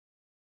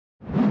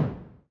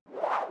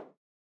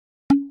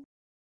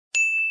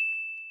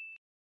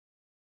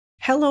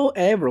Hello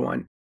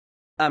everyone,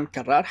 I'm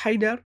Karar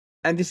Haidar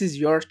and this is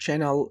your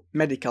channel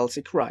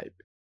MedicalScribe.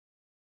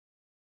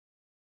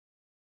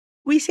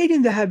 We said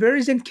in the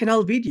Volkmann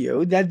Canal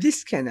video that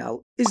this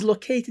canal is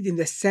located in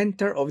the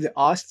center of the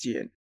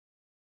osteon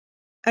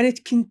and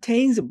it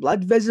contains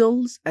blood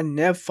vessels and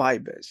nerve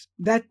fibers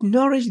that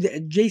nourish the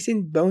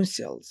adjacent bone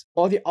cells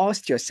or the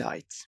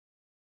osteocytes.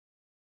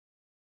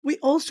 We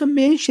also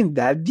mentioned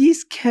that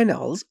these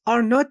canals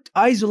are not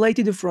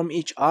isolated from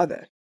each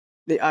other.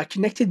 They are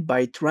connected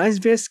by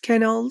transverse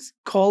canals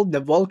called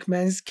the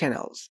Volkmann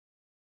canals.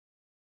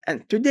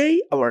 And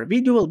today our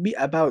video will be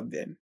about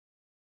them.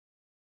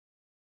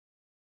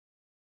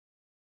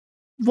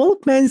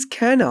 Volkmann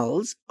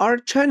canals are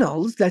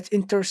channels that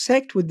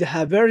intersect with the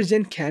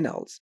Volkmann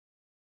canals,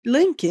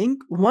 linking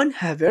one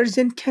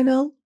Volkmann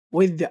canal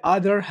with the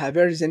other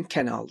Volkmann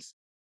canals.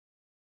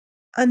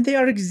 And they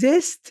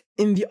exist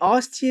in the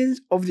osteons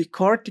of the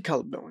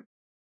cortical bone.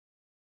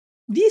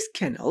 These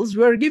canals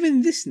were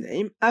given this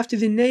name after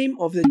the name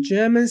of the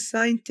German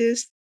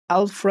scientist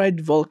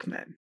Alfred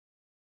Volkmann.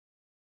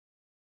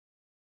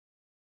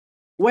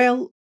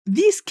 Well,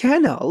 these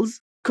canals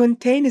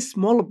contain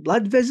small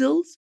blood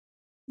vessels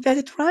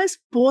that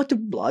transport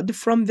blood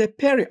from the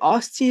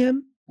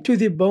periosteum to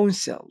the bone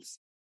cells.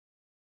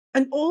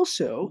 And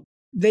also,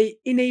 they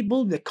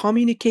enable the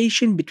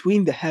communication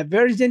between the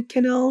Volkmann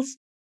canals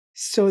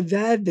so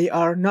that they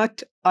are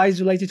not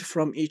isolated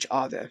from each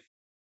other.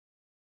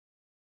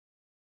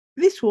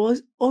 This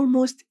was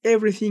almost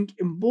everything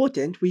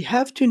important we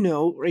have to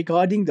know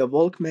regarding the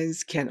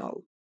Volkmann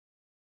canal.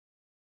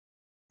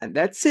 And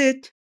that's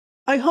it.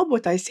 I hope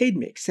what I said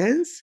makes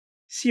sense.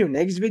 See you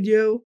next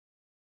video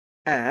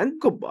and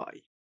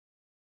goodbye.